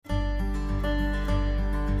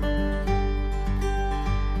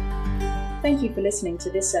Thank you for listening to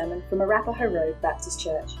this sermon from Arapahoe Road Baptist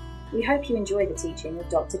Church. We hope you enjoy the teaching of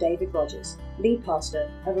Dr. David Rogers, lead pastor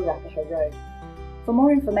of Arapahoe Road. For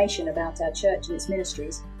more information about our church and its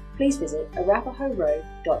ministries, please visit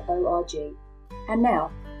arapahoeroad.org. And now,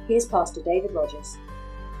 here's Pastor David Rogers.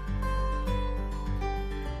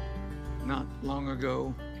 Not long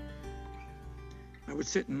ago, I would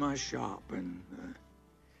sit in my shop and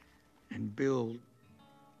build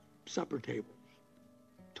supper tables,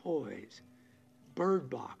 toys, bird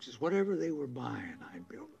boxes, whatever they were buying, I'd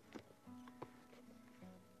build it.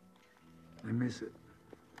 I miss it.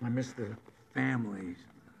 I miss the families,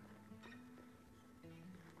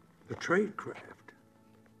 the trade craft.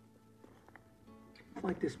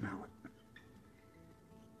 Like this mallet.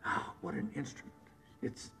 Oh, what an instrument.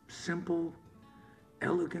 It's simple,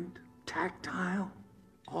 elegant, tactile,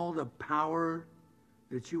 all the power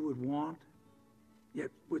that you would want,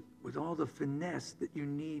 yet with all the finesse that you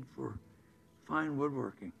need for fine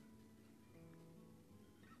woodworking.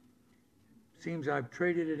 Seems I've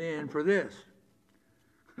traded it in for this.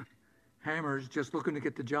 Hammers just looking to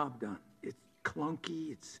get the job done. It's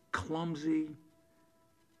clunky, it's clumsy,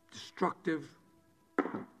 destructive.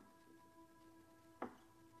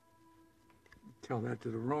 Tell that to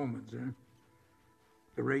the Romans, eh?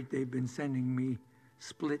 The rate they've been sending me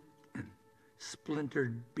split and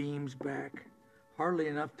splintered beams back. Hardly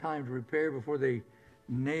enough time to repair before they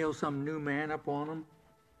nail some new man up on them.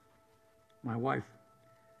 My wife,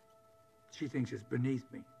 she thinks it's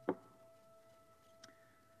beneath me.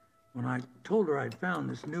 When I told her I'd found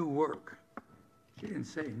this new work, she didn't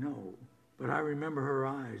say no, but I remember her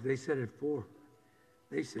eyes. They said it for her.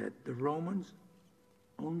 They said, the Romans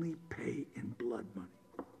only pay in blood money.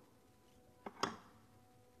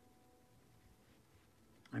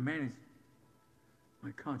 I managed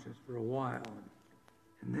my conscience for a while,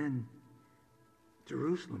 and then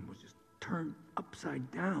Jerusalem was just turned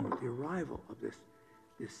upside down with the arrival of this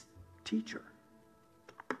teacher.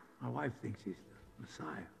 My wife thinks he's the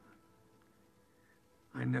Messiah.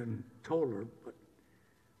 I never told her, but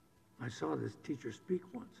I saw this teacher speak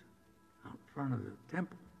once out in front of the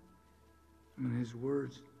temple. And his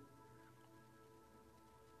words,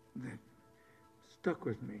 that stuck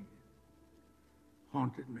with me,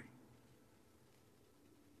 haunted me.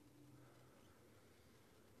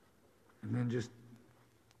 And then just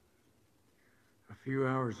a few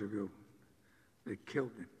hours ago, they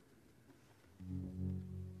killed him.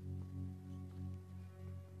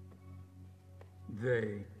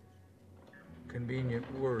 They, convenient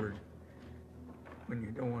word when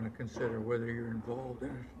you don't want to consider whether you're involved in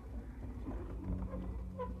it.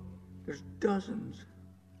 There's dozens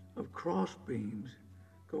of cross beams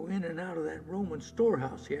go in and out of that Roman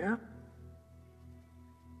storehouse, yeah?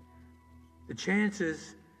 The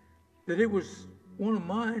chances that it was one of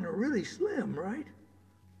mine are really slim, right?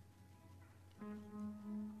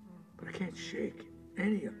 But I can't shake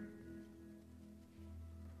any of them.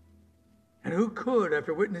 And who could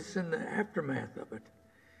after witnessing the aftermath of it?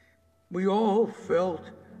 We all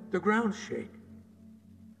felt the ground shake.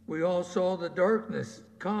 We all saw the darkness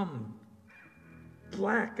come,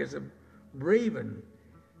 black as a raven,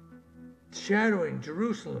 shadowing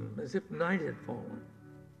Jerusalem as if night had fallen.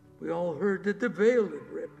 We all heard that the veil had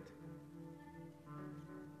ripped,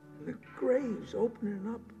 and the graves opening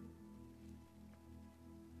up.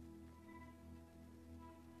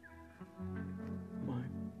 My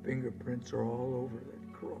fingerprints are all over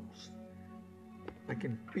that cross. I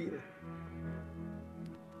can feel it.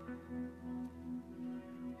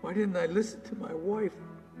 Why didn't I listen to my wife?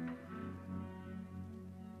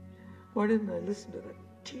 Why didn't I listen to that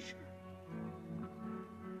teacher?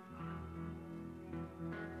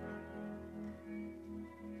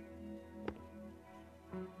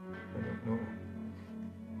 I don't know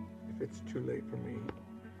if it's too late for me,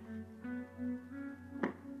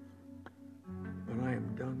 but I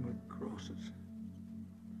am done with crosses.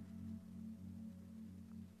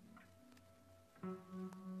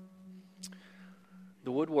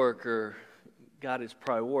 The woodworker got his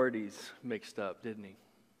priorities mixed up, didn't he?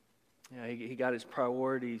 Yeah, he got his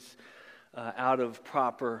priorities out of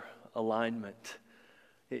proper alignment.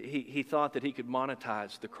 He thought that he could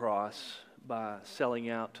monetize the cross by selling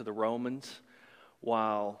out to the Romans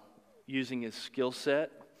while using his skill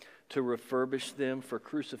set to refurbish them for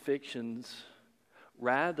crucifixions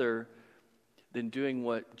rather than doing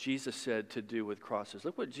what Jesus said to do with crosses.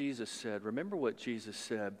 Look what Jesus said. Remember what Jesus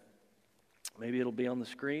said. Maybe it'll be on the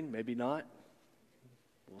screen, maybe not.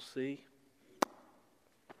 We'll see.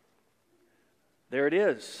 There it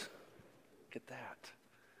is. Look at that.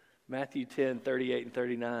 Matthew 10, 38 and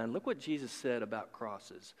 39. Look what Jesus said about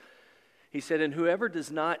crosses. He said, and whoever does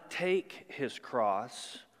not take his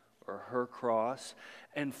cross or her cross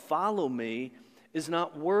and follow me is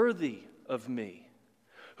not worthy of me.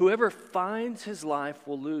 Whoever finds his life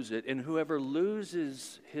will lose it, and whoever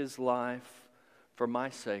loses his life for my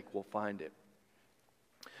sake will find it.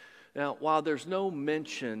 Now, while there's no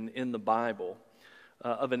mention in the Bible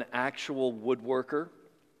of an actual woodworker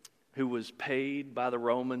who was paid by the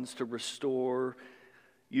Romans to restore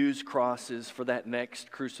used crosses for that next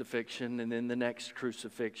crucifixion and then the next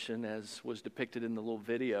crucifixion, as was depicted in the little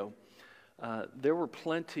video, there were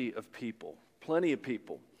plenty of people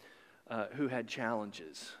who had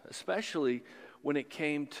challenges, especially when it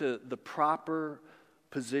came to the proper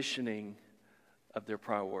positioning of their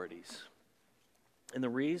priorities. And the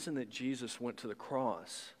reason that Jesus went to the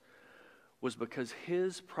cross was because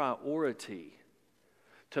his priority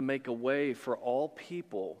to make a way for all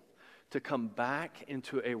people to come back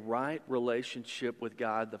into a right relationship with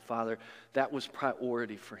God the Father, that was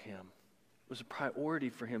priority for him. It was a priority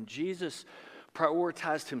for him. Jesus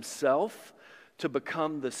prioritized himself to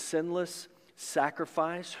become the sinless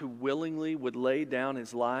sacrifice who willingly would lay down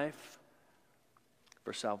his life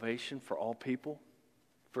for salvation for all people,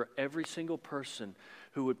 for every single person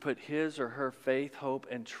who would put his or her faith, hope,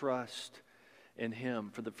 and trust in him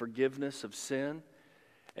for the forgiveness of sin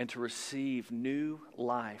and to receive new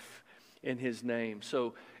life in his name.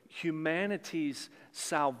 So humanity's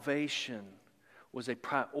salvation was a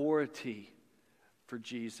priority for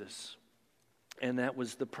Jesus. And that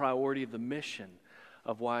was the priority of the mission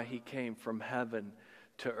of why he came from heaven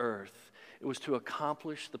to earth. It was to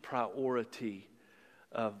accomplish the priority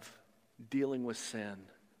of dealing with sin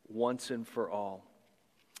once and for all.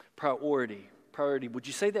 Priority. Would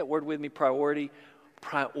you say that word with me? Priority.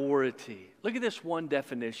 Look at this one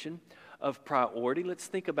definition of priority. Let's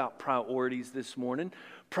think about priorities this morning.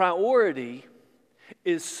 Priority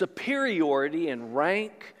is superiority in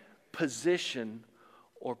rank, position,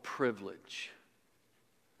 or privilege.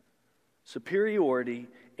 Superiority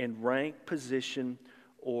in rank, position,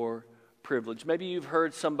 or privilege. Maybe you've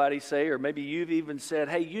heard somebody say, or maybe you've even said,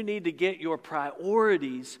 hey, you need to get your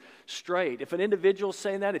priorities straight. If an individual's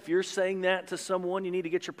saying that, if you're saying that to someone, you need to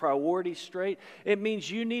get your priorities straight, it means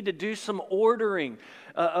you need to do some ordering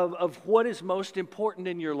of what is most important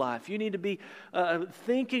in your life. You need to be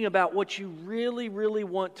thinking about what you really, really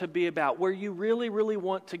want to be about, where you really, really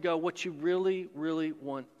want to go, what you really, really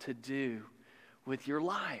want to do with your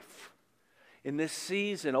life. In this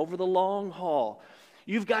season, over the long haul,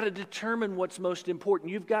 you've got to determine what's most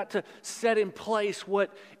important. You've got to set in place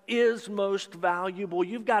what is most valuable.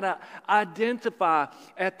 You've got to identify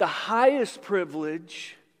at the highest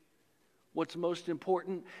privilege what's most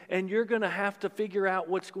important, and you're going to have to figure out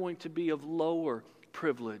what's going to be of lower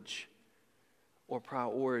privilege or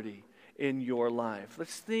priority in your life.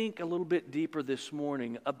 Let's think a little bit deeper this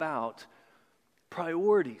morning about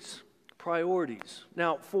priorities.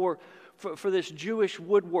 Now, for this Jewish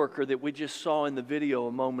woodworker that we just saw in the video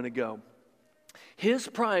a moment ago, his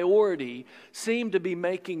priority seemed to be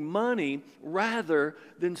making money rather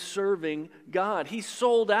than serving God. He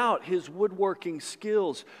sold out his woodworking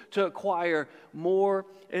skills to acquire more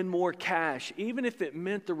and more cash, even if it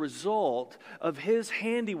meant the result of his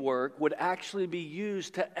handiwork would actually be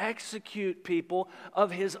used to execute people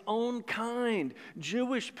of his own kind,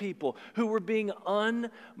 Jewish people who were being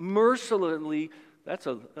unmercilessly,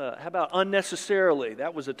 how about unnecessarily?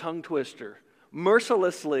 That was a tongue twister.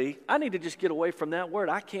 Mercilessly, I need to just get away from that word.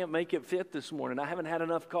 I can't make it fit this morning. I haven't had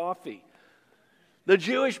enough coffee. The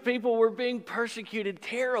Jewish people were being persecuted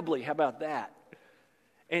terribly. How about that?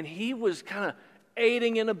 And he was kind of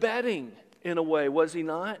aiding and abetting in a way, was he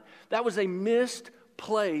not? That was a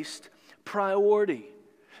misplaced priority.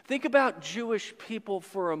 Think about Jewish people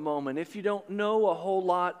for a moment. If you don't know a whole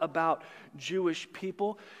lot about Jewish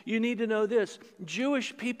people, you need to know this.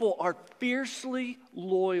 Jewish people are fiercely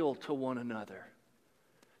loyal to one another.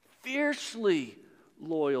 Fiercely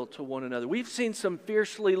loyal to one another. We've seen some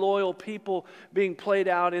fiercely loyal people being played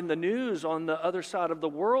out in the news on the other side of the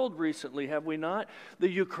world recently, have we not? The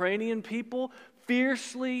Ukrainian people,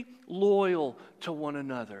 fiercely loyal to one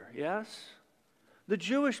another, yes? The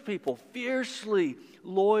Jewish people, fiercely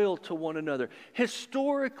loyal to one another.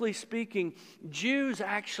 Historically speaking, Jews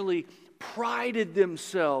actually prided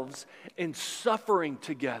themselves in suffering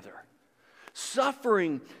together.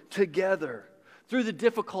 Suffering together through the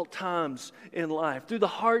difficult times in life, through the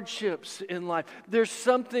hardships in life. There's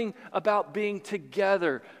something about being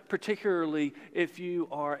together, particularly if you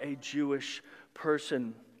are a Jewish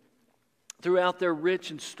person. Throughout their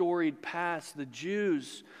rich and storied past, the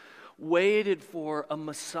Jews waited for a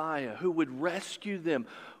Messiah who would rescue them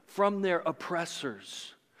from their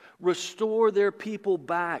oppressors, restore their people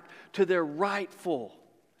back to their rightful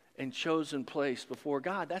and chosen place before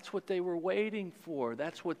God. That's what they were waiting for.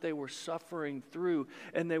 That's what they were suffering through,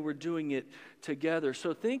 and they were doing it together.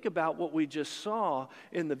 So think about what we just saw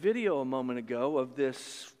in the video a moment ago of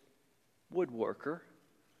this woodworker.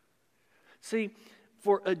 See,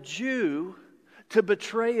 for a Jew to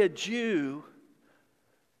betray a Jew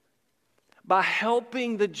by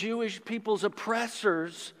helping the Jewish people's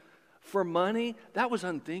oppressors for money, that was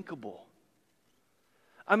unthinkable.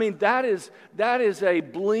 I mean, that is a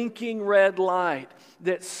blinking red light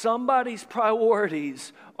that somebody's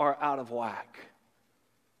priorities are out of whack.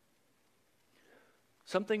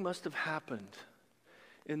 Something must have happened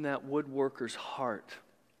in that woodworker's heart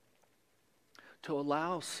to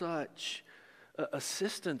allow such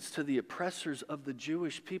assistance to the oppressors of the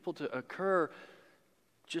Jewish people to occur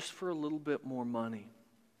just for a little bit more money.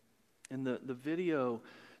 And the video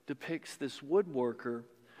depicts this woodworker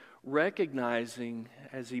recognizing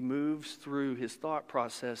as he moves through his thought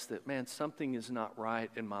process that, man, something is not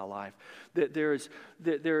right in my life. That there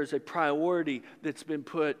is a priority that's been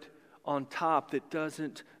put on top that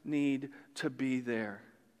doesn't need to be there.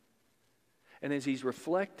 And as he's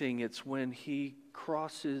reflecting, it's when he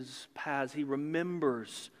crosses paths, he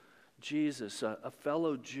remembers Jesus, a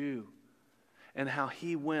fellow Jew, and how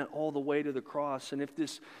he went all the way to the cross. And if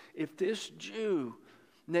this Jew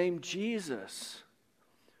named Jesus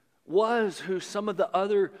was who some of the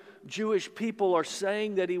other Jewish people are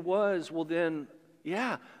saying that he was, well then,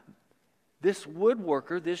 yeah, this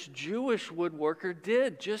woodworker, this Jewish woodworker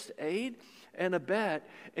did just aid and abet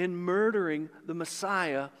in murdering the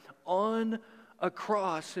Messiah on a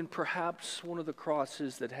cross, and perhaps one of the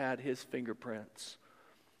crosses that had his fingerprints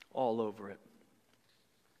all over it.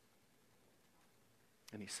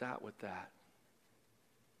 And he sat with that,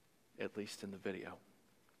 at least in the video.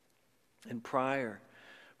 And prior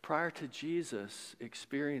to Jesus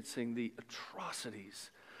experiencing the atrocities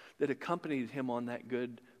that accompanied him on that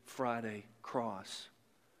Good Friday cross,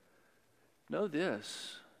 know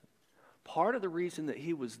this: part of the reason that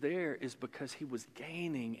he was there is because he was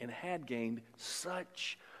gaining and had gained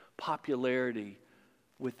such popularity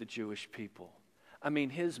with the Jewish people. I mean,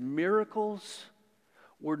 his miracles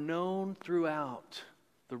were known throughout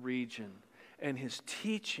the region, and his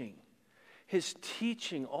teaching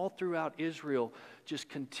all throughout Israel just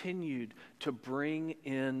continued to bring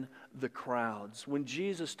in the crowds. When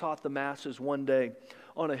Jesus taught the masses one day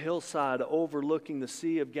on a hillside overlooking the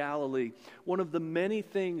Sea of Galilee, one of the many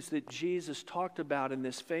things that Jesus talked about in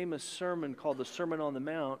this famous sermon called the Sermon on the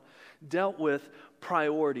Mount dealt with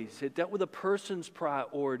priorities. It dealt with a person's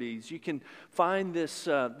priorities. You can find this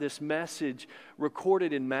message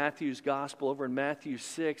recorded in Matthew's Gospel over in Matthew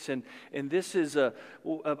 6. And this is a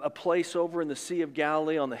place over in the Sea of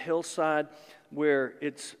Galilee on the hillside where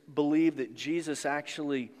it's believed that Jesus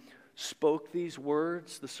actually spoke these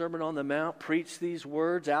words, the Sermon on the Mount, preached these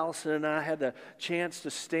words. Allison and I had the chance to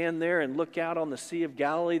stand there and look out on the Sea of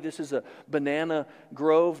Galilee. This is a banana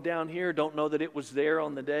grove down here. Don't know that it was there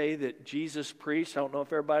on the day that Jesus preached. I don't know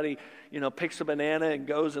if everybody, picks a banana and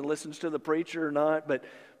goes and listens to the preacher or not, but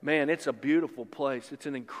man, it's a beautiful place. It's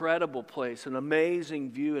an incredible place, an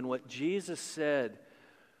amazing view. And what Jesus said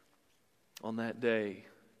on that day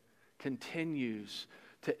continues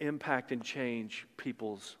to impact and change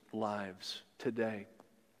people's lives today.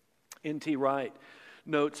 N.T. Wright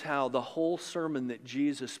notes how the whole sermon that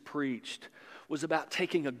Jesus preached was about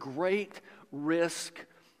taking a great risk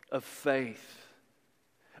of faith.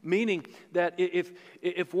 Meaning that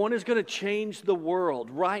if one is going to change the world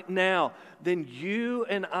right now, then you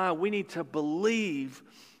and I, we need to believe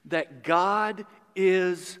that God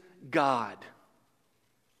is God.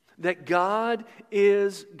 That God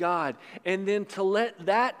is God. And then to let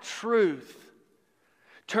that truth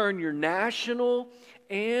turn your national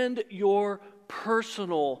and your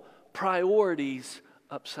personal priorities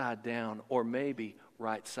upside down, or maybe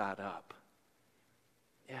right side up.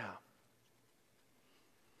 Yeah.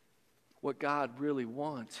 What God really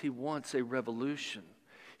wants, He wants a revolution.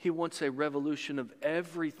 He wants a revolution of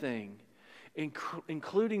everything,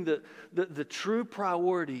 including the true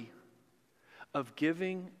priority of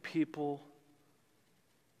people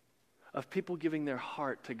giving their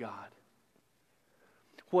heart to God.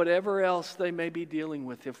 Whatever else they may be dealing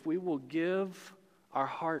with, if we will give our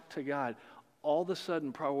heart to God, all of a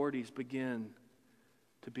sudden priorities begin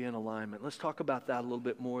to be in alignment. Let's talk about that a little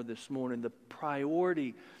bit more this morning. The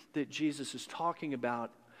priority that Jesus is talking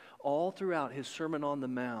about all throughout his Sermon on the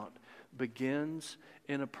Mount begins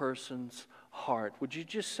in a person's heart. Would you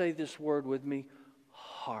just say this word with me?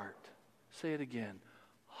 Heart. Say it again.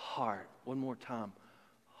 Heart. One more time.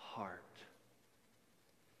 Heart.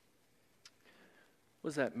 What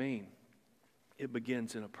does that mean? It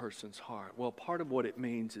begins in a person's heart. Well, part of what it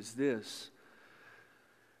means is this,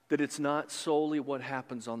 that it's not solely what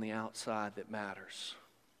happens on the outside that matters.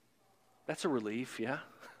 That's a relief, yeah?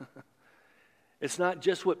 It's not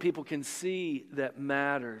just what people can see that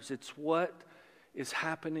matters. It's what is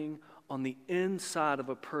happening on the inside of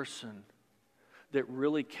a person that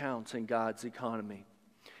really counts in God's economy.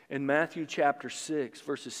 In Matthew chapter 6,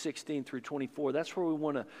 verses 16 through 24, that's where we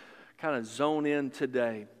want to kind of zone in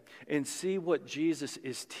today and see what Jesus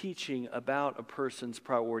is teaching about a person's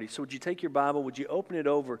priority. So would you take your Bible, would you open it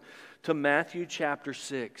over to Matthew chapter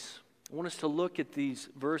 6? I want us to look at these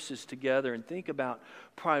verses together and think about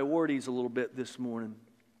priorities a little bit this morning.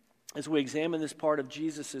 As we examine this part of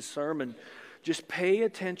Jesus' sermon, just pay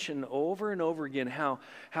attention over and over again how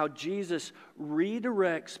Jesus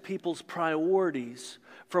redirects people's priorities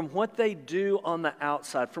from what they do on the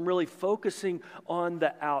outside, from really focusing on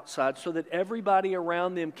the outside so that everybody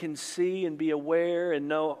around them can see and be aware and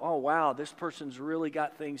know, oh wow, this person's really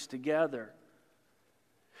got things together.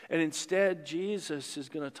 And instead, Jesus is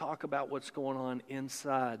going to talk about what's going on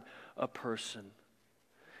inside a person,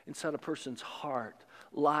 inside a person's heart,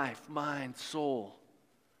 life, mind, soul,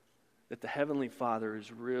 that the Heavenly Father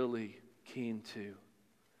is really keen to.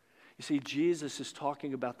 You see, Jesus is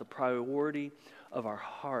talking about the priority of our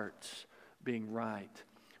hearts being right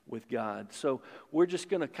with God. So we're just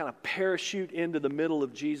going to kind of parachute into the middle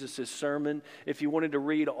of Jesus' sermon. If you wanted to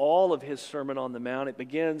read all of his Sermon on the Mount, it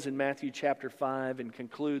begins in Matthew chapter 5 and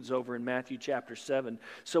concludes over in Matthew chapter 7.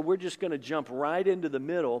 So we're just going to jump right into the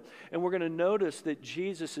middle, and we're going to notice that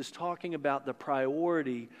Jesus is talking about the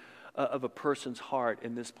priority of a person's heart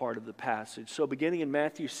in this part of the passage. So beginning in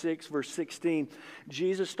Matthew 6, verse 16,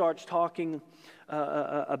 Jesus starts talking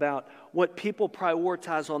about what people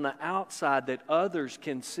prioritize on the outside that others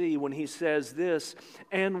can see when he says this,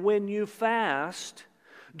 "And when you fast,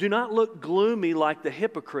 do not look gloomy like the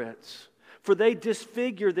hypocrites, for they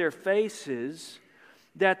disfigure their faces,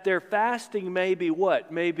 that their fasting may be" what?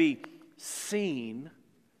 May be seen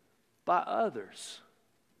by others.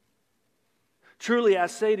 Truly, I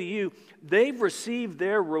say to you, they've received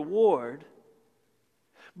their reward.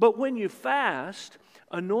 But when you fast,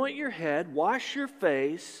 anoint your head, wash your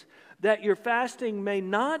face, that your fasting may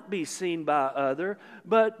not be seen by other,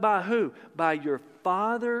 but by who? By your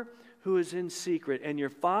Father who is in secret. And your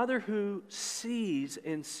Father who sees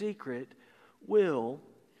in secret will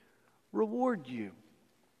reward you.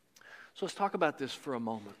 So let's talk about this for a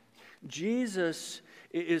moment. Jesus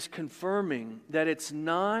is confirming that it's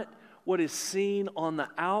not what is seen on the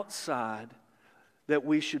outside that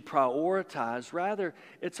we should prioritize. Rather,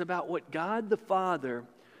 it's about what God the Father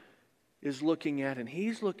is looking at, and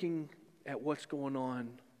He's looking at what's going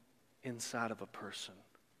on inside of a person.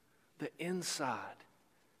 The inside.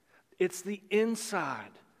 It's the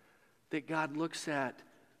inside that God looks at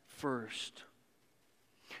first.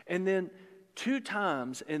 And then 2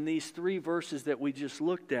 times in these 3 verses that we just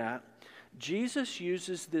looked at, Jesus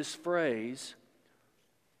uses this phrase,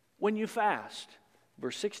 when you fast.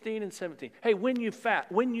 Verse 16 and 17. Hey, when you fast.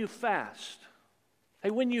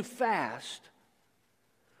 Hey, when you fast.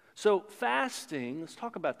 So fasting, let's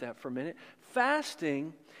talk about that for a minute.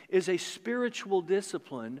 Fasting is a spiritual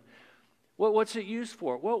discipline. What's it used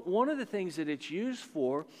for? Well, one of the things that it's used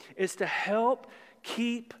for is to help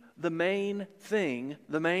keep the main thing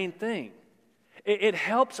the main thing. It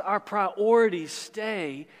helps our priorities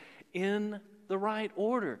stay in the right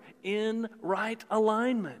order, in right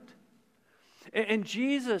alignment. And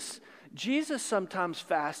Jesus sometimes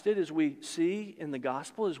fasted, as we see in the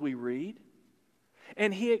gospel, as we read.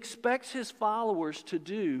 And he expects his followers to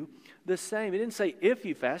do the same. He didn't say if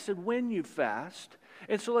you fasted, when you fast.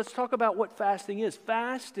 And so let's talk about what fasting is.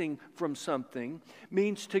 Fasting from something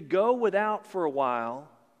means to go without for a while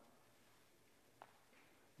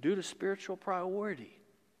due to spiritual priority.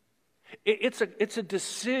 It's a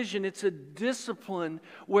decision, it's a discipline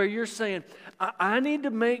where you're saying, I need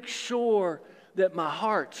to make sure that my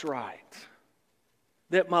heart's right,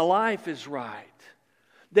 that my life is right,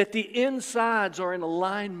 that the insides are in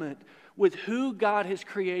alignment with who God has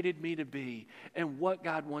created me to be and what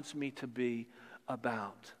God wants me to be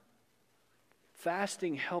about.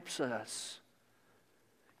 Fasting helps us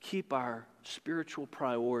keep our spiritual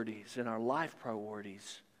priorities and our life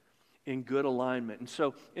priorities in good alignment. And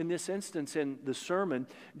so in this instance in the sermon,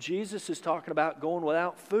 Jesus is talking about going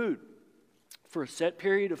without food for a set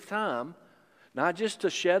period of time, not just to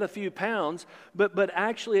shed a few pounds, but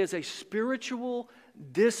actually as a spiritual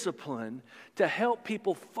discipline to help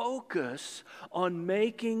people focus on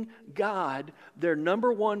making God their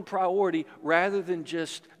number one priority rather than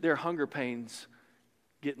just their hunger pains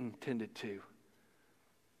getting tended to.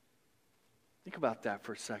 Think about that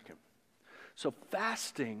for a second. So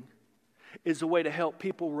fasting is a way to help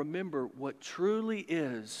people remember what truly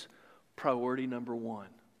is priority number one.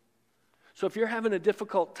 So if you're having a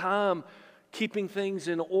difficult time keeping things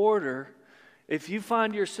in order, if you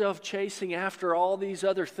find yourself chasing after all these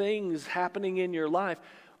other things happening in your life,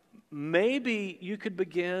 maybe you could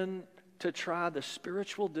begin to try the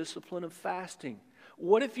spiritual discipline of fasting.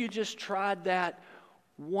 What if you just tried that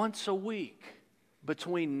once a week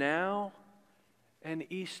between now and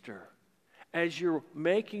Easter? As you're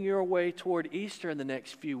making your way toward Easter in the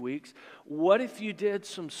next few weeks, what if you did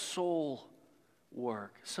some soul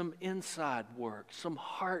work, some inside work, some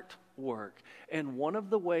heart work? And one of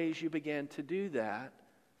the ways you began to do that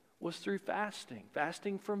was through fasting.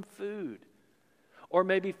 Fasting from food. Or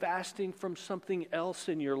maybe fasting from something else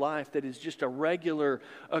in your life that is just a regular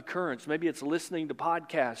occurrence. Maybe it's listening to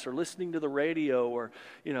podcasts or listening to the radio or,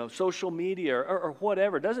 social media or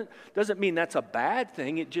whatever. Doesn't mean that's a bad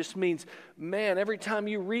thing. It just means, man, every time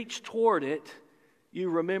you reach toward it, you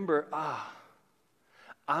remember,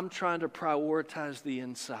 I'm trying to prioritize the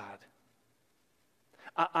inside.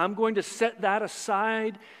 I'm going to set that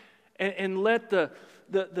aside and let the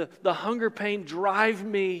hunger pain drive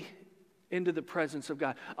me into the presence of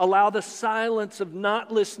God. Allow the silence of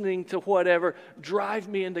not listening to whatever drive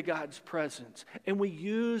me into God's presence. And we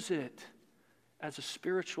use it as a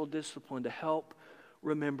spiritual discipline to help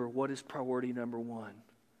remember what is priority number one.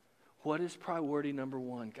 What is priority number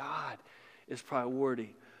one? God is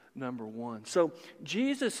priority number one. So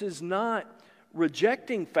Jesus is not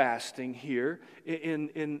rejecting fasting here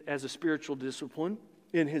in as a spiritual discipline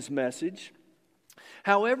in his message.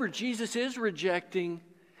 However, Jesus is rejecting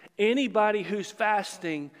anybody who's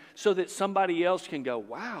fasting so that somebody else can go,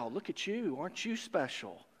 wow, look at you. Aren't you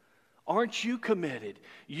special? Aren't you committed?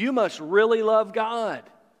 You must really love God.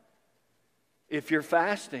 If you're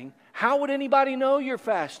fasting, how would anybody know you're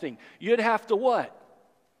fasting? You'd have to what?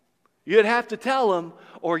 You'd have to tell them,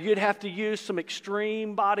 or you'd have to use some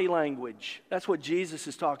extreme body language. That's what Jesus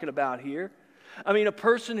is talking about here. I mean, a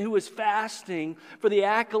person who is fasting for the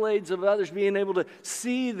accolades of others, being able to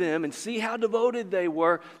see them and see how devoted they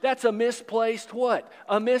were, that's a misplaced what?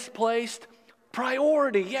 A misplaced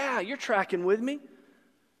priority. Yeah, you're tracking with me.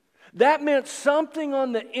 That meant something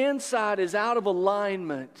on the inside is out of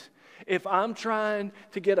alignment if I'm trying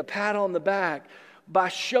to get a pat on the back by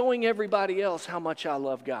showing everybody else how much I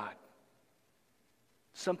love God.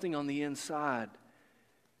 Something on the inside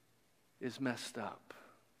is messed up.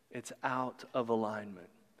 It's out of alignment.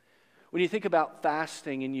 When you think about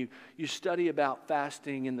fasting and you study about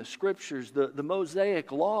fasting in the scriptures, the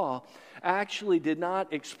Mosaic law actually did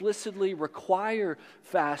not explicitly require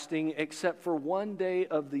fasting except for one day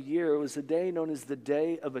of the year. It was a day known as the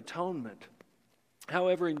Day of Atonement.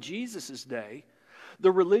 However, in Jesus' day,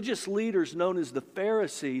 the religious leaders known as the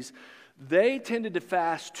Pharisees, they tended to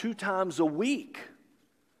fast 2 times a week.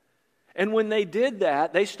 And when they did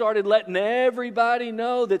that, they started letting everybody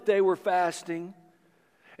know that they were fasting.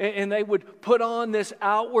 And they would put on this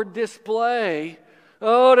outward display.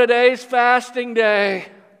 Oh, today's fasting day.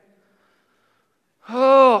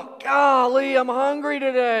 Oh, golly, I'm hungry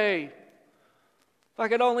today. If I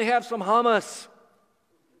could only have some hummus.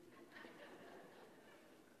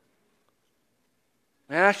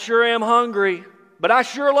 And I sure am hungry, but I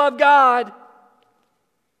sure love God.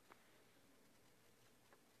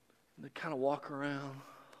 They kind of walk around.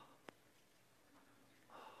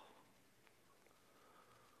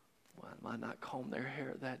 Well, they might not comb their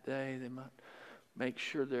hair that day. They might make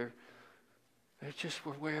sure they just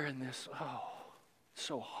were wearing this. Oh, it's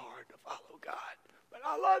so hard to follow God. But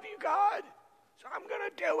I love you, God, so I'm going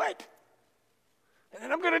to do it. And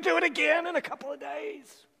then I'm going to do it again in a couple of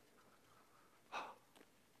days.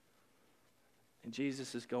 And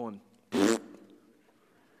Jesus is going,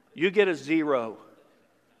 you get a 0.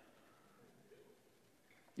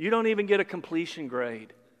 You don't even get a completion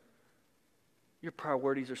grade. Your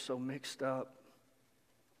priorities are so mixed up.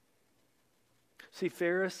 See,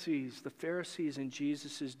 the Pharisees in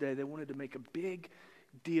Jesus' day, they wanted to make a big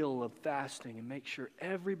deal of fasting and make sure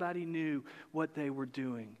everybody knew what they were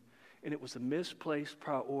doing. And it was a misplaced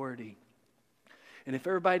priority. And if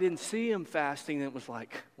everybody didn't see them fasting, then it was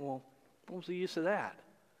like, well, what was the use of that?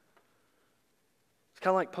 It's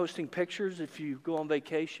kind of like posting pictures if you go on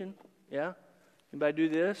vacation. Yeah? Anybody do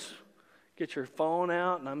this? Get your phone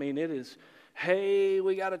out, and I mean, it is, hey,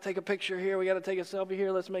 we got to take a picture here, we got to take a selfie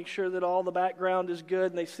here, let's make sure that all the background is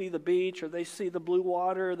good, and they see the beach, or they see the blue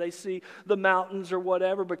water, or they see the mountains, or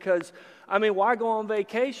whatever, because, I mean, why go on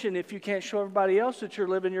vacation if you can't show everybody else that you're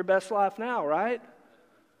living your best life now, right?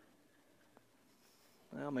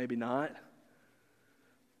 Well, maybe not.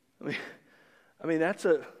 I mean, I mean, that's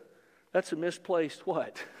a misplaced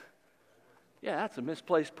what? Yeah, that's a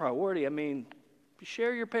misplaced priority. I mean,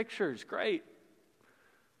 share your pictures, great.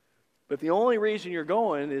 But if the only reason you're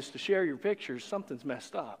going is to share your pictures, something's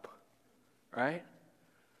messed up, right?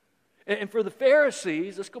 And for the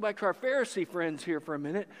Pharisees, let's go back to our Pharisee friends here for a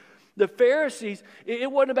minute. The Pharisees,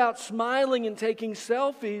 it wasn't about smiling and taking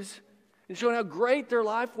selfies and showing how great their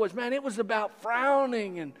life was. Man, it was about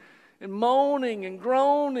frowning and moaning and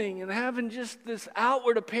groaning and having just this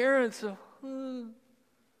outward appearance of,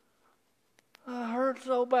 I hurt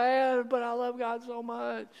so bad, but I love God so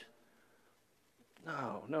much.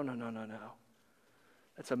 No.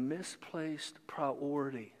 That's a misplaced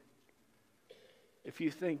priority. If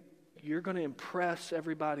you think you're going to impress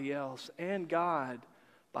everybody else and God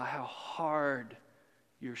by how hard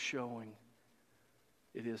you're showing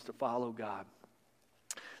it is to follow God.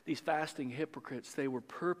 These fasting hypocrites, they were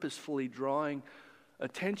purposefully drawing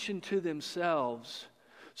attention to themselves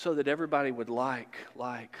so that everybody would like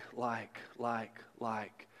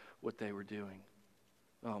what they were doing.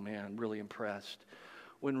 Oh man, I'm really impressed.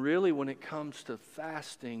 When really, when it comes to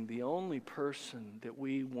fasting, the only person that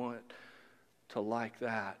we want to like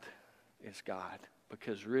that is God.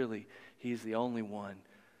 Because really, He's the only one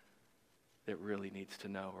that really needs to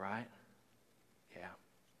know, right? Yeah.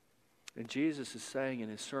 And Jesus is saying in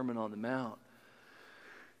His Sermon on the Mount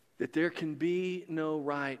that there can be no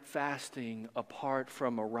right fasting apart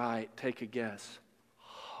from a right, take a guess,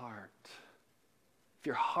 heart. If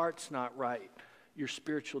your heart's not right, your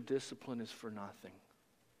spiritual discipline is for nothing.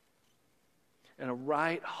 And a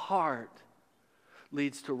right heart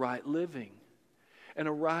leads to right living. And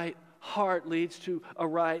a right heart leads to a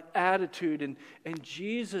right attitude. And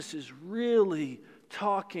Jesus is really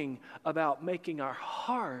talking about making our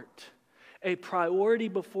heart a priority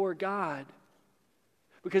before God.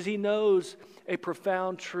 Because He knows a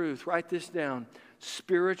profound truth. Write this down.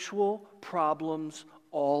 Spiritual problems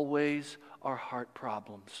always are heart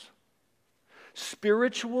problems.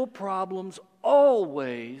 Spiritual problems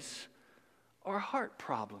always are heart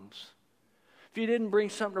problems. If you didn't bring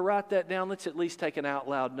something to write that down, let's at least take an out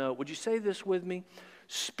loud note. Would you say this with me?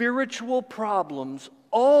 Spiritual problems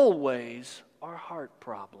always are heart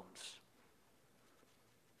problems.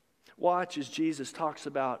 Watch as Jesus talks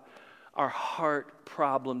about our heart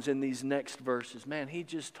problems in these next verses. Man, He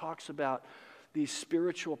just talks about these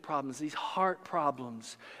spiritual problems, these heart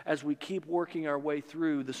problems, as we keep working our way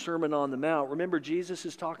through the Sermon on the Mount. Remember, Jesus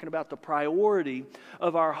is talking about the priority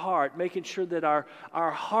of our heart, making sure that our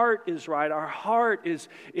heart is right. Our heart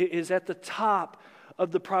is at the top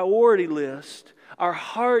of the priority list. Our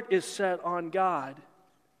heart is set on God.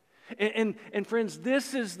 And friends,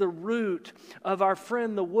 this is the root of our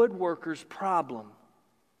friend the woodworker's problem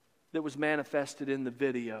that was manifested in the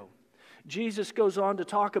video. Jesus goes on to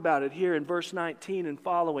talk about it here in verse 19 and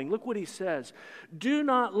following. Look what He says. Do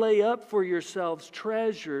not lay up for yourselves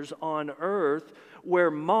treasures on earth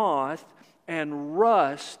where moth and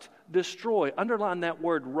rust destroy. Underline that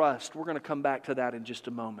word rust. We're going to come back to that in just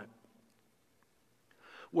a moment.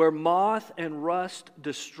 Where moth and rust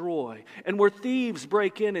destroy, and where thieves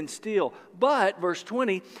break in and steal. But, verse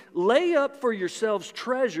 20, lay up for yourselves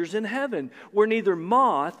treasures in heaven, where neither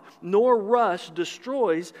moth nor rust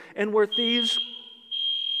destroys, and where thieves...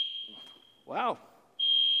 Wow.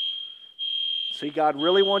 See, God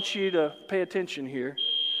really wants you to pay attention here.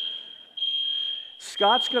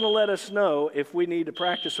 Scott's going to let us know if we need to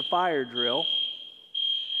practice a fire drill,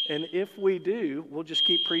 and if we do, we'll just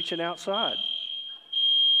keep preaching outside.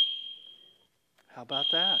 How about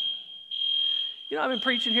that? You know, I've been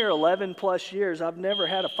preaching here 11 plus years. I've never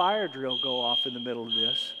had a fire drill go off in the middle of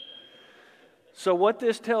this. So what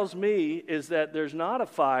this tells me is that there's not a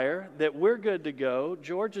fire, that we're good to go.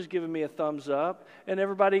 George has given me a thumbs up, and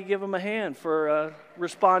everybody give him a hand for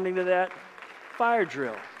responding to that fire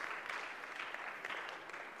drill.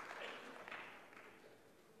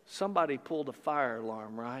 Somebody pulled a fire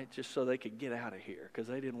alarm, right? Just so they could get out of here because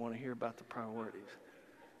they didn't want to hear about the priorities.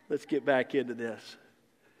 Let's get back into this.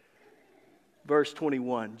 Verse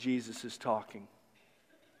 21, Jesus is talking.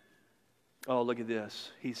 Oh, look at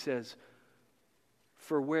this. He says,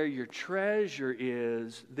 for where your treasure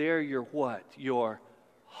is, there your what? Your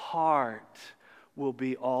heart will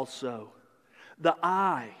be also. The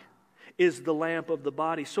eye is the lamp of the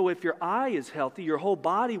body. So if your eye is healthy, your whole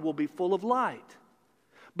body will be full of light.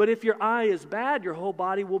 But if your eye is bad, your whole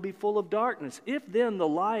body will be full of darkness. If then the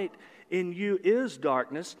light in you is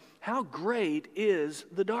darkness, how great is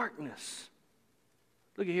the darkness?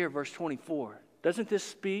 Look at here, verse 24. Doesn't this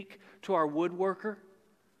speak to our woodworker?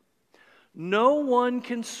 No one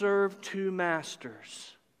can serve two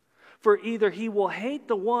masters, For either he will hate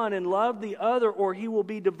the one and love the other, or he will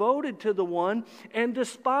be devoted to the one and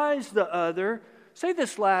despise the other. Say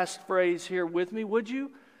this last phrase here with me, would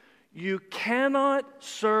you? You cannot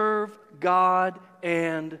serve God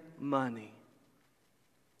and money.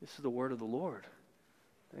 This is the word of the Lord.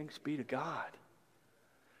 Thanks be to God.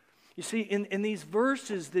 You see, in these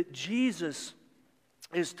verses that Jesus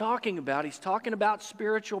is talking about, he's talking about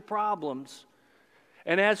spiritual problems.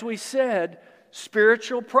 And as we said,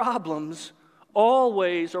 spiritual problems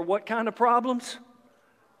always are what kind of problems?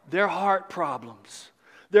 They're heart problems.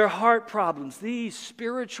 They're heart problems. These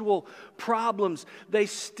spiritual problems, they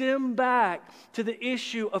stem back to the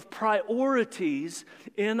issue of priorities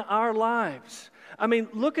in our lives. I mean,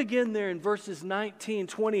 look again there in verses 19,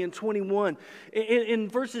 20, and 21. In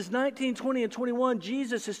verses 19, 20, and 21,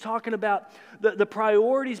 Jesus is talking about the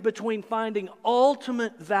priorities between finding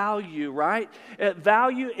ultimate value, right?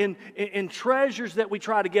 Value in treasures that we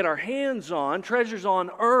try to get our hands on, treasures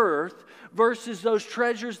on earth, versus those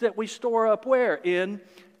treasures that we store up where? In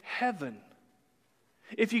heaven.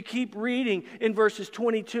 If you keep reading in verses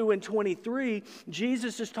 22 and 23,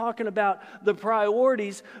 Jesus is talking about the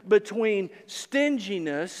priorities between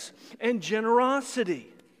stinginess and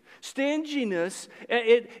generosity. Stinginess,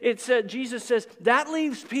 Jesus says, that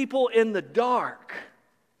leaves people in the dark.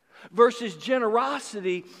 Versus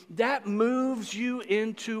generosity, that moves you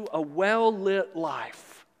into a well-lit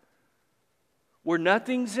life where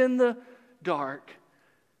nothing's in the dark,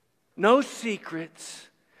 no secrets.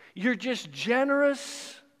 You're just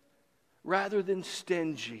generous rather than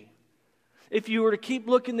stingy. If you were to keep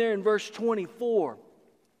looking there in verse 24,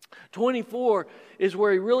 24 is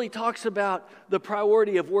where he really talks about the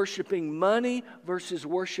priority of worshiping money versus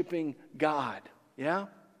worshiping God. Yeah?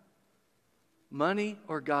 Money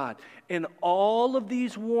or God. And all of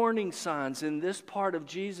these warning signs in this part of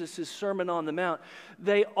Jesus' Sermon on the Mount,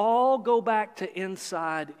 they all go back to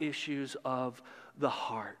inside issues of the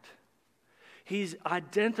heart. He's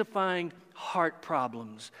identifying heart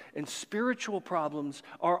problems, and spiritual problems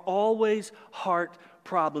are always heart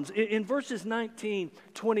problems. In verses 19,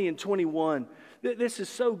 20, and 21, this is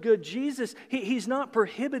so good. Jesus, he's not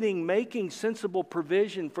prohibiting making sensible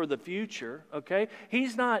provision for the future, okay?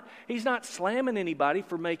 He's not slamming anybody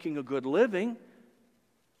for making a good living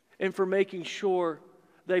and for making sure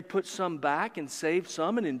they put some back and save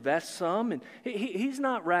some and invest some. And he's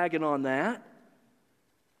not ragging on that.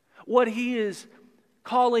 What he is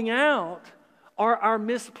calling out are our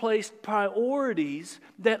misplaced priorities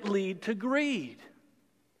that lead to greed.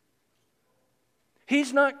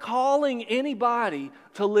 He's not calling anybody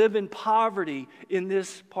to live in poverty in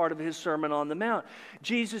this part of his Sermon on the Mount.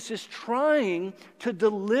 Jesus is trying to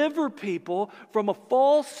deliver people from a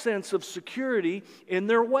false sense of security in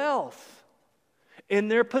their wealth, in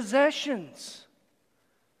their possessions.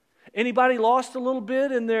 Anybody lost a little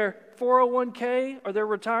bit in their 401k or their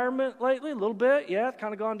retirement lately? A little bit? Yeah, it's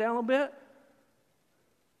kind of gone down a little bit.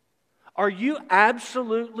 Are you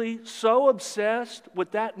absolutely so obsessed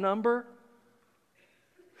with that number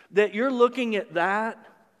that you're looking at that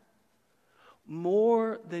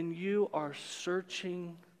more than you are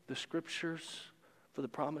searching the Scriptures for the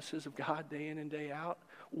promises of God day in and day out?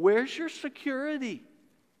 Where's your security?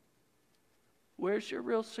 Where's your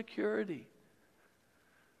real security?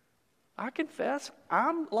 I confess,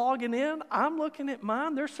 I'm logging in, I'm looking at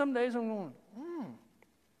mine. There's some days I'm going,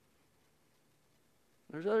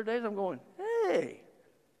 There's other days I'm going, hey.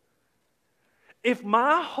 If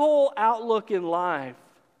my whole outlook in life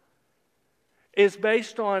is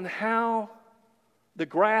based on how the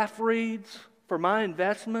graph reads for my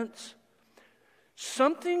investments,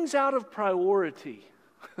 something's out of priority.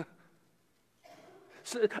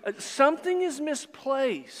 Something is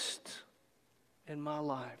misplaced in my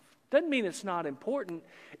life. Doesn't mean it's not important.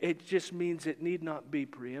 It just means it need not be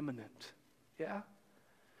preeminent. Yeah?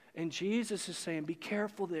 And Jesus is saying, be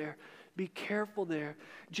careful there. Be careful there.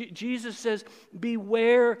 Jesus says,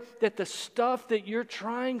 beware that the stuff that you're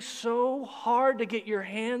trying so hard to get your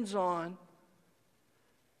hands on,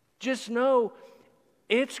 just know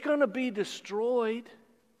it's going to be destroyed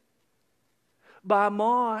by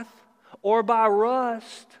moth or by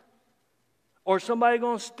rust or somebody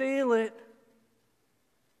going to steal it.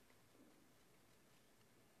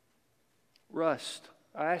 Rust.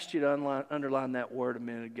 I asked you to underline that word a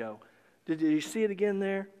minute ago. Did you see it again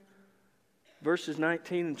there? Verses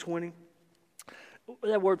 19 and 20.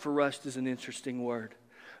 That word for rust is an interesting word.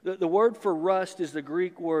 The word for rust is the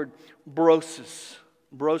Greek word brosis.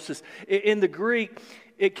 Brosis. In the Greek,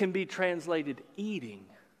 it can be translated eating.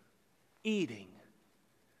 Eating.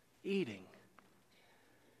 Eating.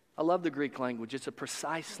 I love the Greek language. It's a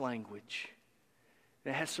precise language.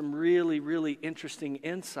 It has some really, really interesting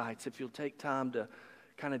insights if you'll take time to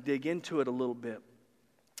kind of dig into it a little bit.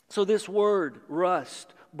 So this word,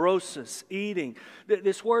 rust, brosis, eating,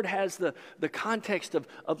 this word has the context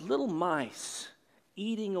of little mice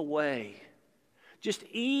eating away. Just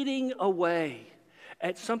eating away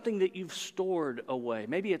at something that you've stored away.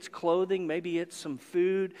 Maybe it's clothing, maybe it's some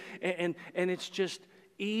food, and it's just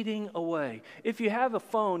eating away. If you have a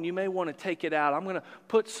phone, you may want to take it out. I'm going to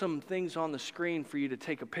put some things on the screen for you to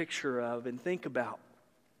take a picture of and think about.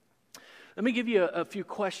 Let me give you a few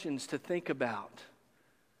questions to think about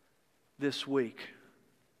this week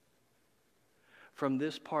from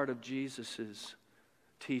this part of Jesus'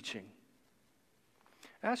 teaching.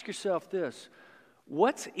 Ask yourself this: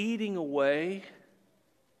 what's eating away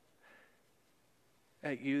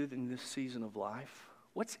at you in this season of life?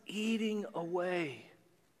 What's eating away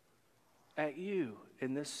at you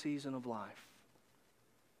in this season of life?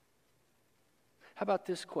 How about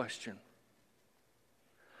this question?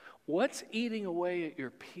 What's eating away at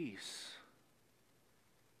your peace?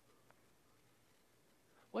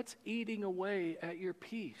 What's eating away at your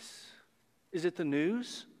peace? Is it the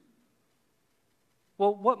news?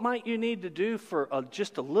 Well, what might you need to do for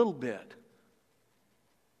just a little bit?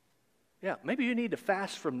 Yeah, maybe you need to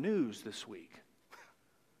fast from news this week.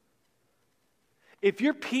 If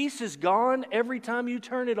your peace is gone every time you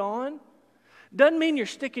turn it on, doesn't mean you're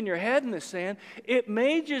sticking your head in the sand. It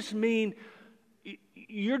may just mean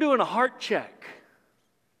you're doing a heart check,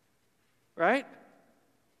 right?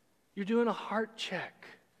 You're doing a heart check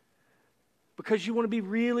because you want to be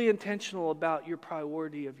really intentional about your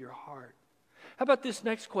priority of your heart. How about this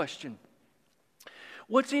next question?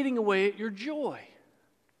 What's eating away at your joy?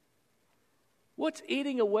 What's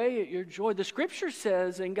eating away at your joy? The Scripture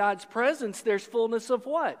says in God's presence there's fullness of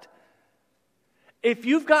what? If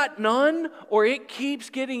you've got none or it keeps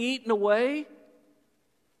getting eaten away,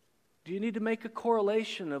 do you need to make a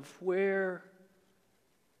correlation of where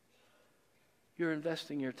you're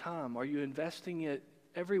investing your time? Are you investing it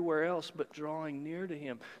everywhere else but drawing near to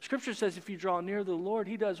Him? Scripture says if you draw near to the Lord,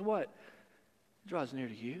 He does what? He draws near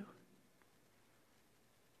to you.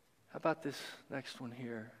 How about this next one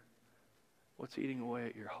here? What's eating away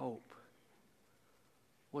at your hope?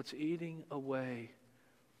 What's eating away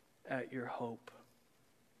at your hope?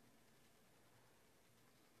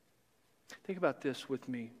 Think about this with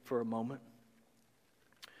me for a moment.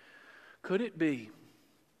 Could it be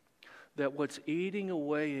that what's eating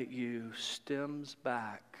away at you stems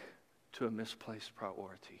back to a misplaced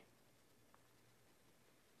priority?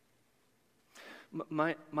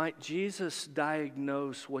 Might Jesus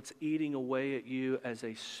diagnose what's eating away at you as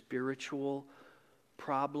a spiritual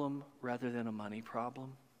problem rather than a money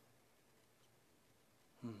problem?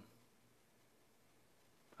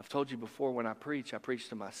 I've told you before, when I preach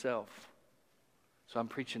to myself. So I'm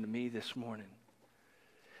preaching to me this morning.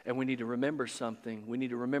 And we need to remember something. We need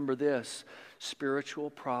to remember this: spiritual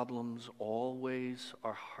problems always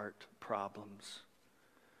are heart problems.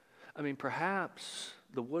 I mean, perhaps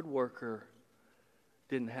the woodworker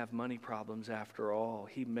didn't have money problems after all.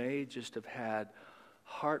 He may just have had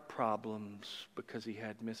heart problems because he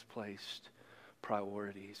had misplaced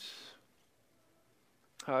priorities.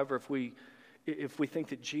 However, if we think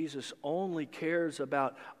that Jesus only cares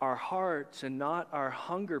about our hearts and not our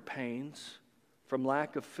hunger pains from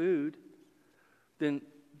lack of food, then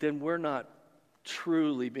we're not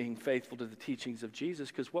truly being faithful to the teachings of Jesus,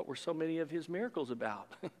 because what were so many of His miracles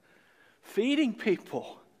about? Feeding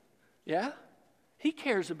people. Yeah? He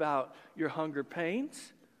cares about your hunger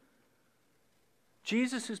pains.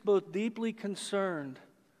 Jesus is both deeply concerned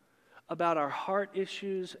about our heart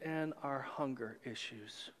issues and our hunger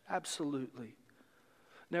issues. Absolutely.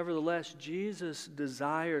 Nevertheless, Jesus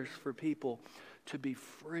desires for people to be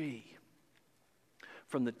free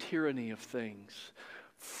from the tyranny of things,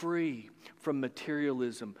 free from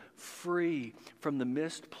materialism, free from the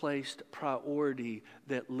misplaced priority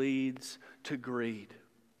that leads to greed.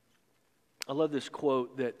 I love this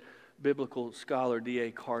quote that biblical scholar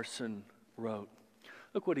D.A. Carson wrote.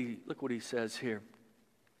 Look what he says here.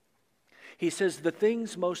 He says, the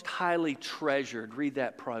things most highly treasured, read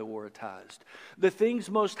that, prioritized. The things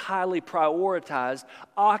most highly prioritized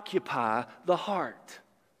occupy the heart,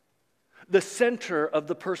 the center of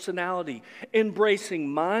the personality,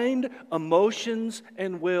 embracing mind, emotions,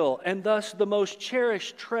 and will. And thus the most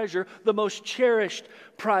cherished treasure, the most cherished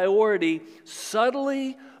priority,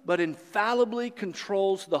 subtly but infallibly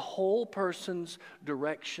controls the whole person's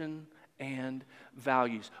direction and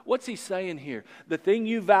values. What's he saying here? The thing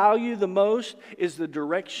you value the most is the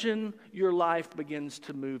direction your life begins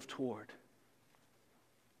to move toward.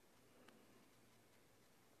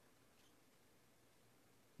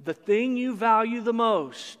 the thing you value the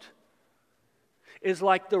most, is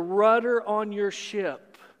like the rudder on your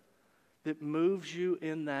ship that moves you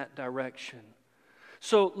in that direction.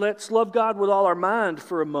 So let's love God with all our mind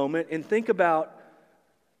for a moment and think about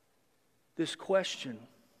this question.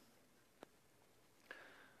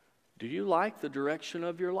 Do you like the direction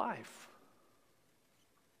of your life?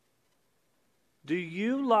 Do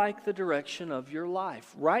you like the direction of your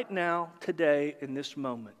life right now, today, in this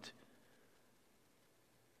moment?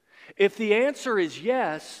 If the answer is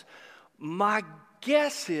yes, my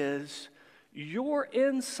guess is your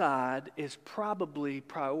inside is probably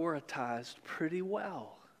prioritized pretty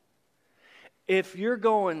well. If you're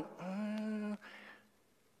going,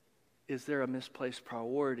 is there a misplaced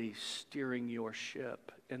priority steering your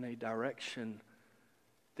ship in a direction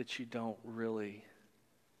that you don't really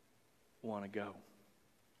want to go?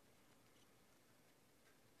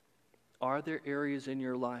 Are there areas in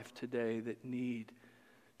your life today that need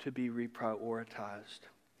to be reprioritized?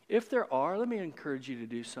 If there are, let me encourage you to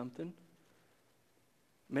do something.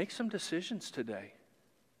 Make some decisions today.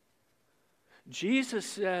 Jesus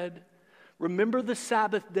said, remember the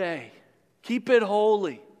Sabbath day. Keep it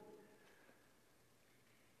holy.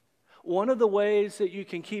 One of the ways that you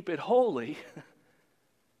can keep it holy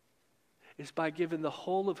is by giving the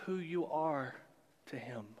whole of who you are to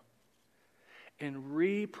Him and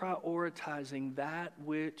reprioritizing that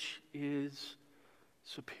which is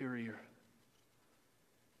superior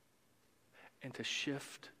and to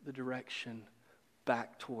shift the direction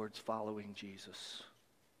back towards following Jesus.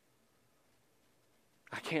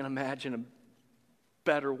 I can't imagine a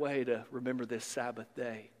better way to remember this Sabbath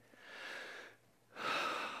day.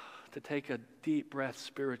 To take a deep breath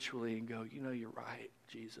spiritually and go, you know, you're right,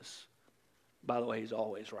 Jesus. By the way, He's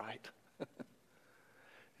always right.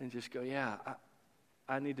 And just go, yeah,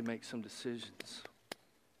 I need to make some decisions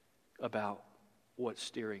about what's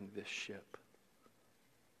steering this ship.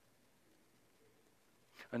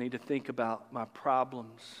 I need to think about my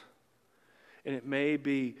problems. And it may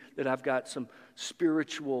be that I've got some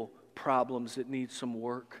spiritual problems that need some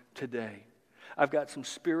work today. I've got some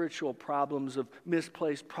spiritual problems of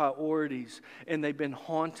misplaced priorities, and they've been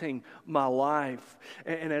haunting my life.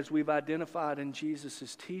 And as we've identified in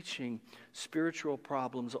Jesus' teaching, spiritual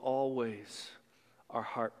problems always are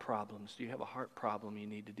heart problems. Do you have a heart problem you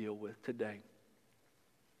need to deal with today?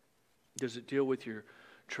 Does it deal with your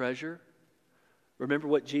treasure? Remember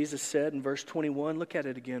what Jesus said in verse 21? Look at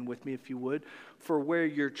it again with me if you would. For where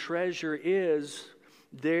your treasure is,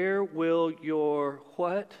 there will your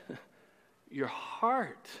what? Your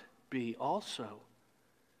heart be also.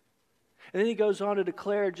 And then he goes on to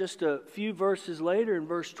declare just a few verses later in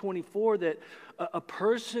verse 24 that a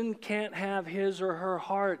person can't have his or her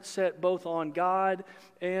heart set both on God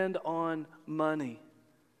and on money.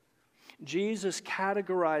 Jesus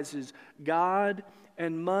categorizes God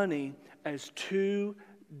and money as two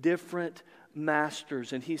different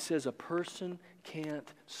masters. And he says a person can't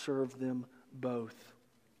serve them both.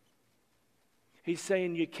 He's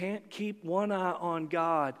saying you can't keep one eye on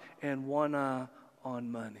God and one eye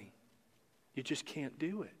on money. You just can't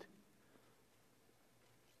do it.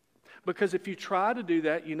 Because if you try to do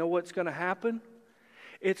that, you know what's going to happen?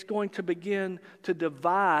 It's going to begin to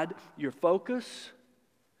divide your focus,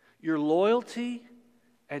 your loyalty,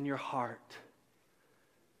 and your heart.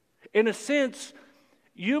 In a sense,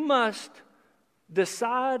 you must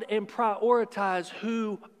decide and prioritize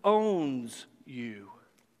who owns you,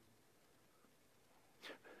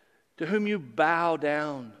 to whom you bow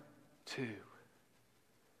down to,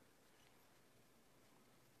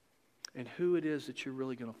 and who it is that you're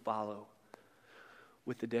really going to follow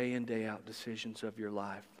with the day in, day out decisions of your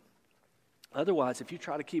life. Otherwise, if you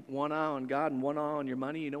try to keep one eye on God and one eye on your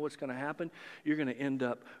money, you know what's going to happen? You're going to end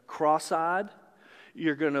up cross-eyed.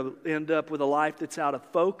 You're going to end up with a life that's out of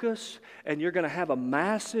focus, and you're going to have a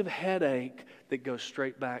massive headache that goes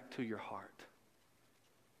straight back to your heart.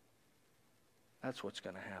 That's what's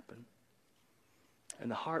going to happen. And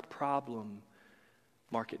the heart problem,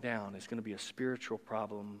 mark it down, is going to be a spiritual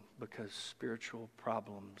problem, because spiritual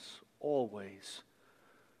problems always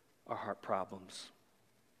are heart problems.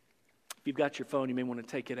 If you've got your phone, you may want to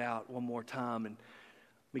take it out one more time, and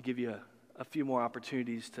let me give you a few more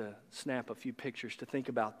opportunities to snap a few pictures to think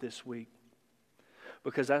about this week.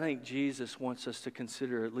 Because I think Jesus wants us to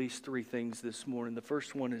consider at least three things this morning. The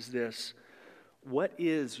first one is this: what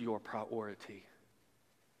is your priority?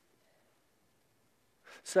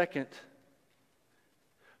 Second,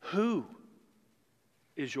 who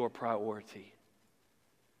is your priority?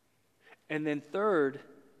 And then third,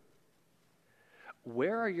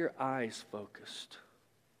 where are your eyes focused?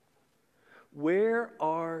 Where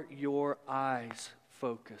are your eyes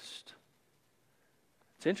focused? focused.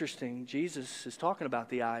 It's interesting, Jesus is talking about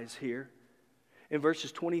the eyes here. In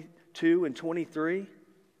verses 22 and 23,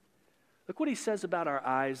 look what he says about our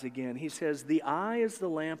eyes again. He says, the eye is the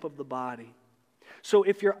lamp of the body. So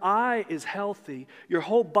if your eye is healthy, your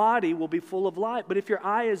whole body will be full of light. But if your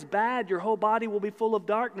eye is bad, your whole body will be full of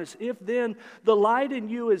darkness. If then the light in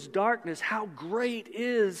you is darkness, how great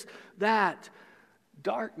is that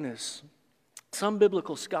darkness? Some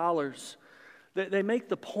biblical scholars, they make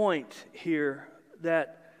the point here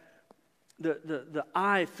that the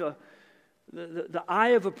eye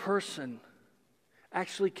of a person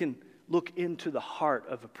actually can look into the heart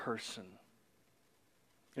of a person.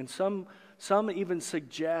 And some even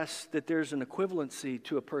suggest that there's an equivalency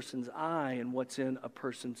to a person's eye and what's in a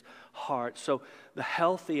person's heart. So the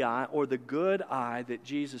healthy eye, or the good eye that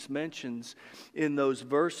Jesus mentions in those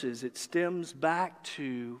verses, it stems back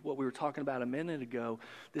to what we were talking about a minute ago,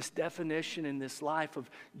 this definition in this life of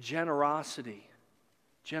generosity.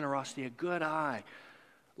 Generosity, a good eye,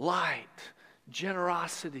 light,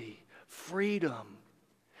 generosity, freedom,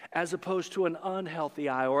 as opposed to an unhealthy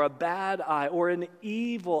eye or a bad eye or an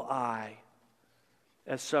evil eye,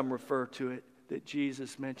 as some refer to it, that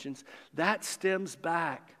Jesus mentions. That stems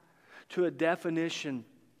back to a definition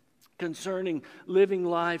concerning living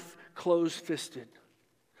life closed-fisted,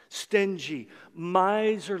 stingy,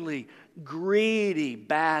 miserly, greedy,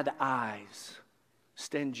 bad eyes,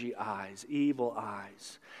 stingy eyes, evil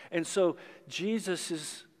eyes. And so Jesus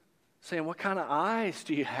is saying, what kind of eyes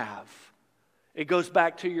do you have? It goes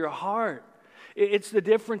back to your heart. It's the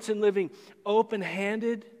difference in living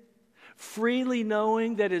open-handed, freely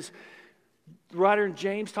knowing that, as the writer in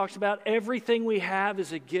James talks about, everything we have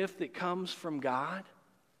is a gift that comes from God,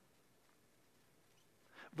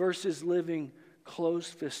 versus living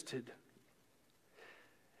closed-fisted.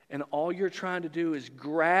 And all you're trying to do is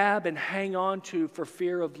grab and hang on to for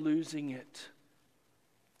fear of losing it.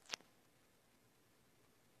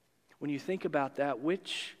 When you think about that,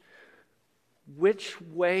 which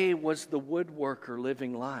way was the woodworker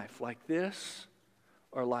living life? Like this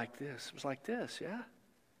or like this? It was like this, yeah?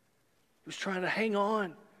 He was trying to hang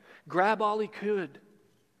on, grab all he could.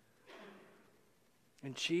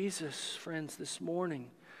 And Jesus, friends, this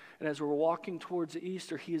morning, and as we're walking towards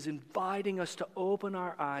Easter, He is inviting us to open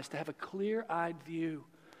our eyes, to have a clear-eyed view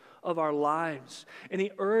of our lives. And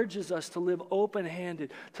He urges us to live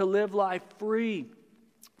open-handed, to live life free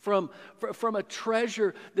from a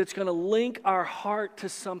treasure that's going to link our heart to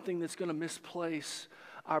something that's going to misplace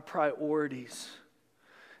our priorities.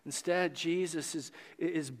 Instead, Jesus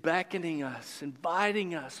is beckoning us,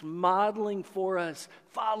 inviting us, modeling for us,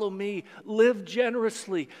 follow me, live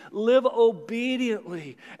generously, live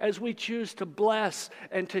obediently as we choose to bless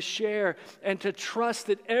and to share and to trust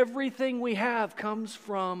that everything we have comes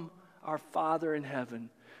from our Father in heaven,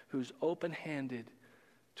 who's open-handed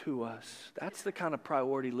to us. That's the kind of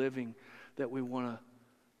priority living that we want to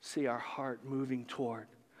see our heart moving toward.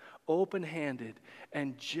 Open-handed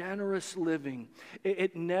and generous living.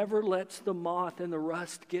 It never lets the moth and the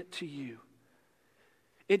rust get to you.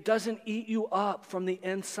 It doesn't eat you up from the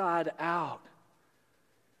inside out.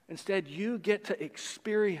 Instead, you get to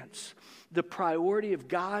experience the priority of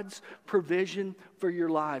God's provision for your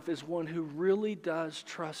life as one who really does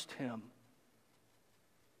trust Him.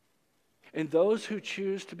 And those who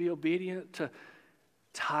choose to be obedient to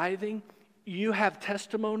tithing, you have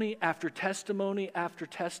testimony after testimony after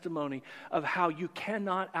testimony of how you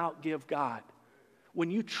cannot outgive God.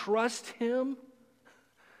 When you trust Him,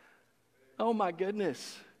 oh my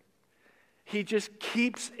goodness, He just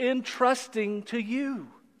keeps entrusting to you.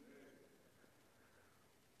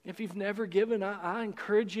 If you've never given, I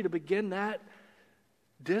encourage you to begin that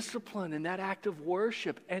discipline and that act of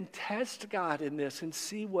worship and test God in this and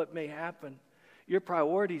see what may happen. Your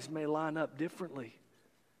priorities may line up differently.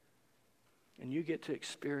 And you get to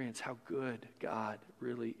experience how good God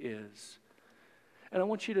really is. And I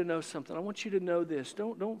want you to know something. I want you to know this.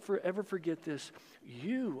 Don't ever forget this.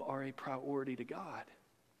 You are a priority to God.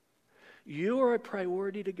 You are a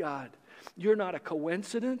priority to God. You're not a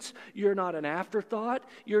coincidence. You're not an afterthought.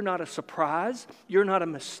 You're not a surprise. You're not a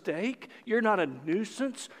mistake. You're not a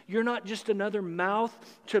nuisance. You're not just another mouth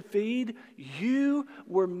to feed. You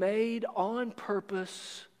were made on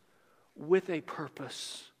purpose with a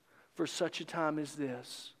purpose for such a time as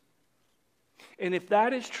this. And if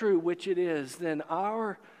that is true, which it is, then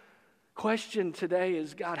our question today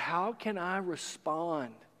is, God, how can I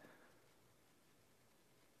respond?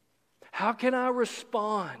 How can I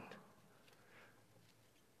respond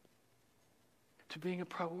to being a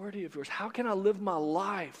priority of yours? How can I live my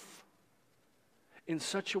life in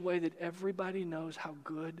such a way that everybody knows how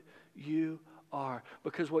good you are.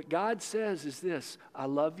 Because what God says is this: I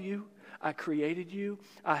love you. I created you.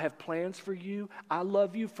 I have plans for you. I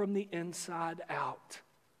love you from the inside out.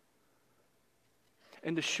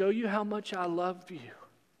 And to show you how much I love you,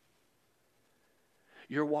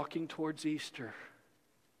 you're walking towards Easter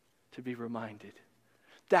to be reminded.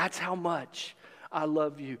 That's how much I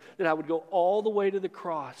love you, that I would go all the way to the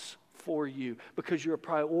cross for you, because you're a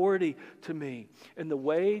priority to me. And the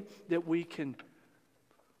way that we can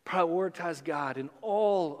prioritize God in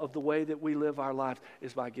all of the way that we live our lives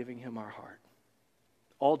is by giving Him our heart.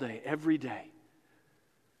 All day, every day.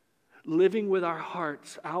 Living with our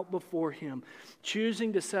hearts out before Him,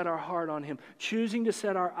 choosing to set our heart on Him, choosing to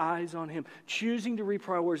set our eyes on Him, choosing to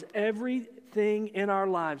reprioritize everything in our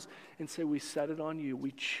lives and say, we set it on you.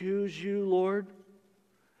 We choose you, Lord.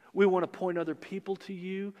 We want to point other people to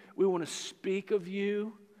you. We want to speak of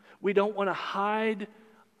you. We don't want to hide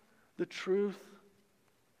the truth.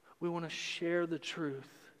 We want to share the truth.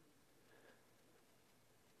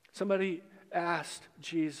 Somebody asked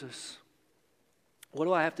Jesus, what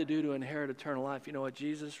do I have to do to inherit eternal life? You know what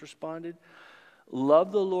Jesus responded?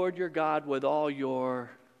 Love the Lord your God with all your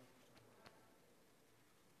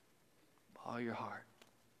heart.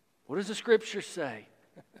 What does the Scripture say?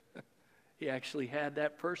 He actually had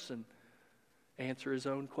that person answer his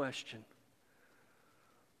own question.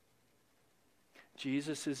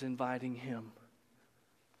 Jesus is inviting him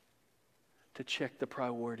to check the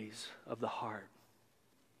priorities of the heart.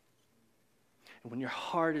 And when your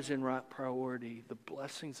heart is in right priority, the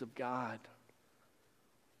blessings of God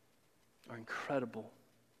are incredible.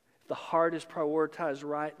 If the heart is prioritized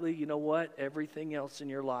rightly, you know what? Everything else in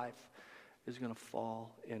your life is going to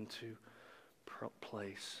fall into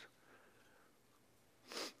place.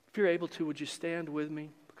 If you're able to, would you stand with me?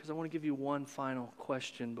 Because I want to give you one final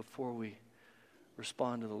question before we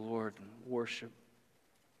respond to the Lord and worship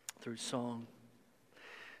through song.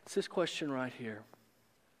 It's this question right here.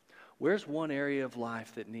 Where's one area of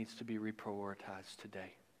life that needs to be reprioritized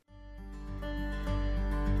today?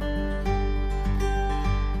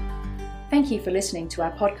 Thank you for listening to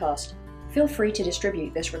our podcast. Feel free to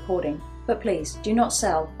distribute this recording, but please do not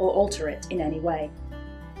sell or alter it in any way.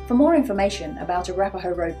 For more information about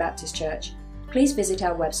Arapahoe Road Baptist Church, please visit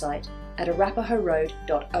our website at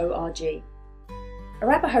arapahoeroad.org.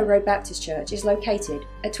 Arapahoe Road Baptist Church is located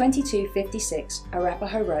at 2256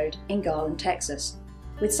 Arapahoe Road in Garland, Texas,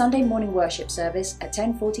 with Sunday morning worship service at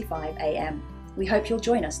 10:45 a.m. We hope you'll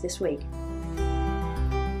join us this week.